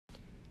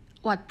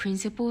What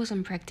principles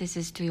and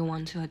practices do you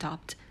want to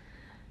adopt?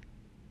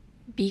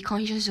 Be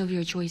conscious of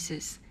your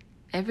choices.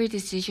 Every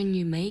decision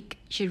you make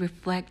should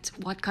reflect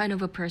what kind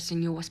of a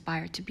person you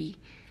aspire to be.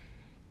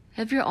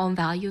 Have your own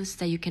values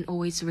that you can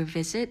always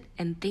revisit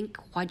and think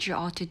what you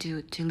ought to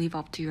do to live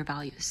up to your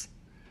values.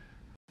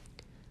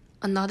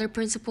 Another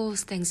principle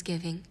is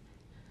Thanksgiving.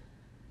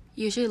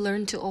 You should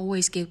learn to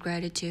always give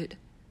gratitude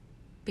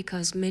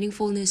because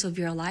meaningfulness of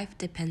your life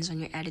depends on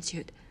your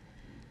attitude.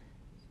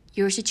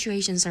 Your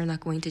situations are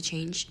not going to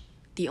change.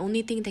 The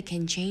only thing that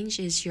can change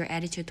is your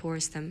attitude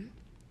towards them.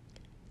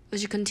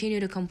 Would you continue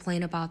to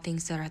complain about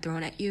things that are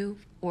thrown at you,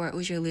 or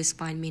would you at least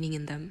find meaning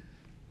in them?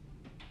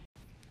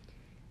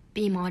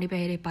 Be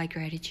motivated by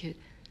gratitude.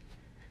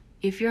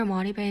 If you're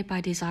motivated by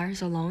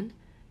desires alone,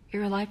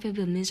 your life will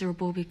be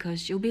miserable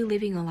because you'll be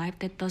living a life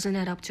that doesn't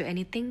add up to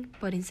anything,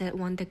 but instead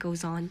one that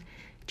goes on,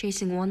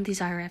 chasing one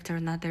desire after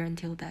another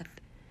until death.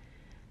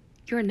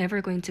 You're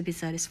never going to be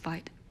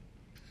satisfied.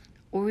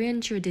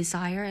 Orient your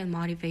desire and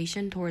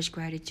motivation towards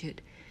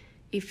gratitude.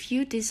 If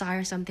you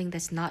desire something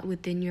that's not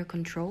within your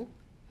control,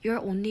 you're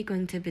only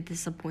going to be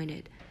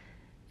disappointed,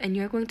 and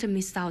you're going to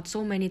miss out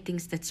so many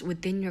things that's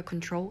within your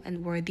control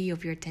and worthy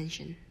of your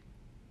attention.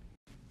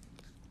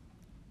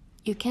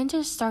 You can't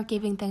just start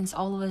giving thanks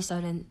all of a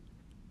sudden.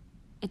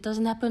 It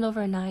doesn't happen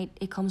overnight,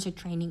 it comes with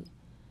training.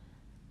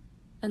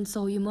 And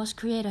so you must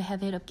create a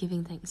habit of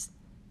giving thanks.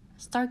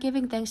 Start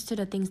giving thanks to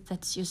the things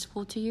that's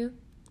useful to you,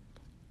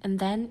 and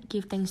then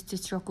give thanks to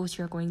struggles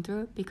you're going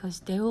through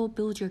because they will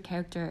build your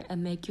character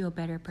and make you a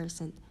better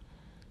person.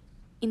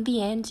 In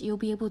the end, you'll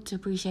be able to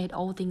appreciate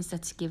all things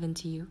that's given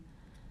to you.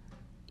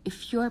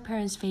 If your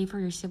parents favor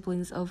your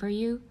siblings over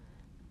you,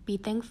 be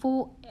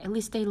thankful at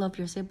least they love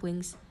your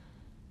siblings.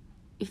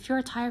 If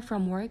you're tired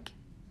from work,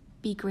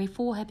 be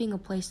grateful having a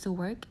place to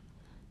work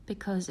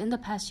because in the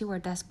past you were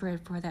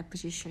desperate for that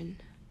position.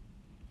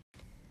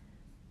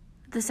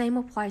 The same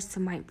applies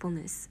to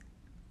mindfulness.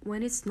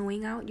 When it's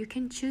snowing out, you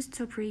can choose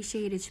to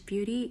appreciate its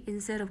beauty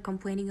instead of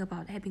complaining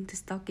about having to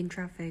stuck in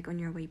traffic on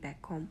your way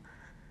back home.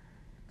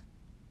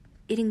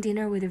 Eating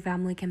dinner with your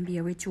family can be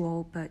a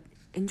ritual, but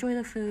enjoy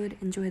the food,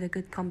 enjoy the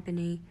good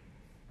company,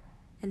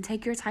 and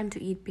take your time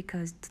to eat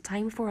because the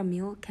time for a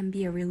meal can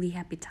be a really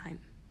happy time.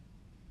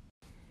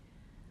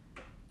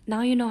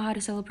 Now you know how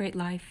to celebrate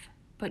life,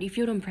 but if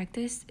you don't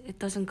practice, it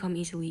doesn't come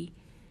easily.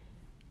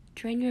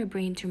 Train your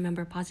brain to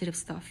remember positive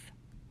stuff.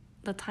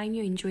 The time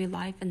you enjoy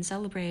life and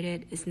celebrate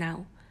it is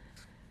now.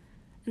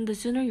 And the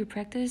sooner you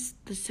practice,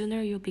 the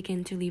sooner you'll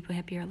begin to live a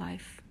happier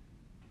life.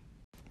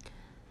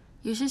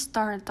 You should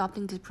start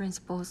adopting these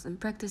principles and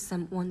practice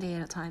them one day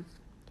at a time.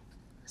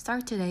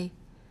 Start today.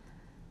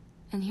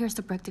 And here's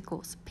the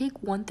practicals.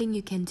 Pick one thing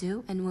you can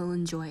do and will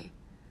enjoy.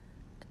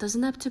 It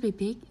doesn't have to be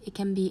big. It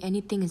can be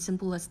anything as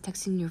simple as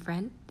texting your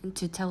friend and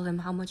to tell them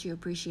how much you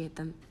appreciate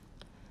them.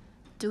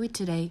 Do it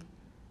today.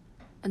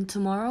 And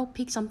tomorrow,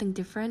 pick something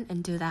different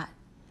and do that.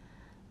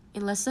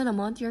 In less than a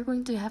month, you're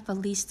going to have a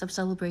list of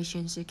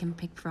celebrations you can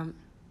pick from.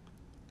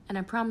 And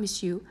I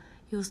promise you,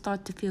 you'll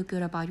start to feel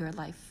good about your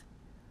life.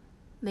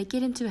 Make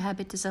it into a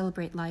habit to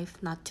celebrate life,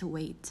 not to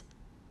wait.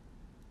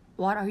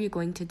 What are you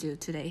going to do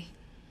today?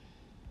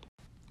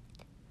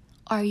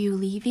 Are you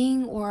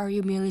leaving or are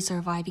you merely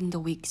surviving the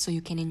week so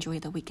you can enjoy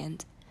the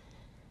weekend?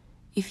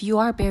 If you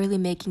are barely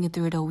making it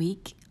through the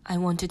week, I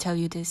want to tell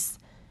you this.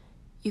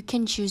 You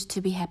can choose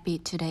to be happy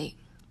today.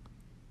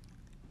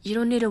 You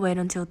don't need to wait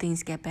until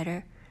things get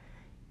better.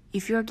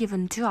 If you're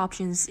given two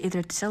options,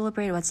 either to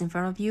celebrate what's in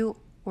front of you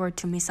or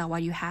to miss out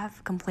what you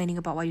have, complaining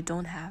about what you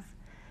don't have,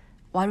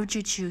 what would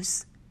you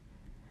choose?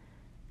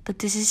 The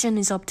decision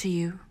is up to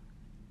you.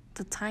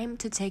 The time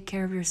to take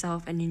care of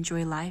yourself and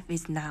enjoy life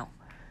is now.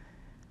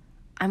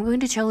 I'm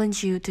going to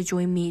challenge you to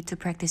join me to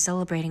practice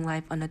celebrating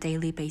life on a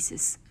daily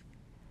basis.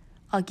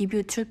 I'll give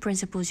you 2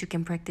 principles you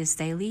can practice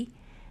daily: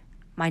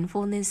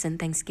 mindfulness and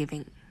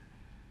Thanksgiving.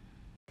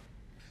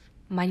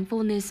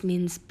 Mindfulness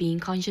means being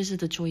conscious of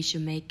the choice you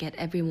make at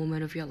every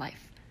moment of your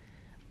life.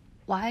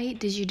 Why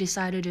did you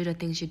decide to do the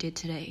things you did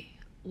today?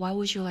 What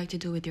would you like to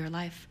do with your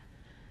life?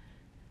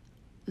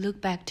 Look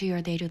back to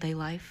your day-to-day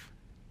life.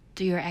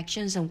 Do your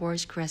actions and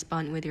words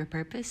correspond with your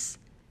purpose?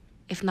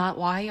 If not,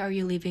 why are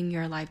you living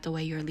your life the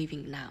way you're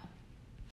living now?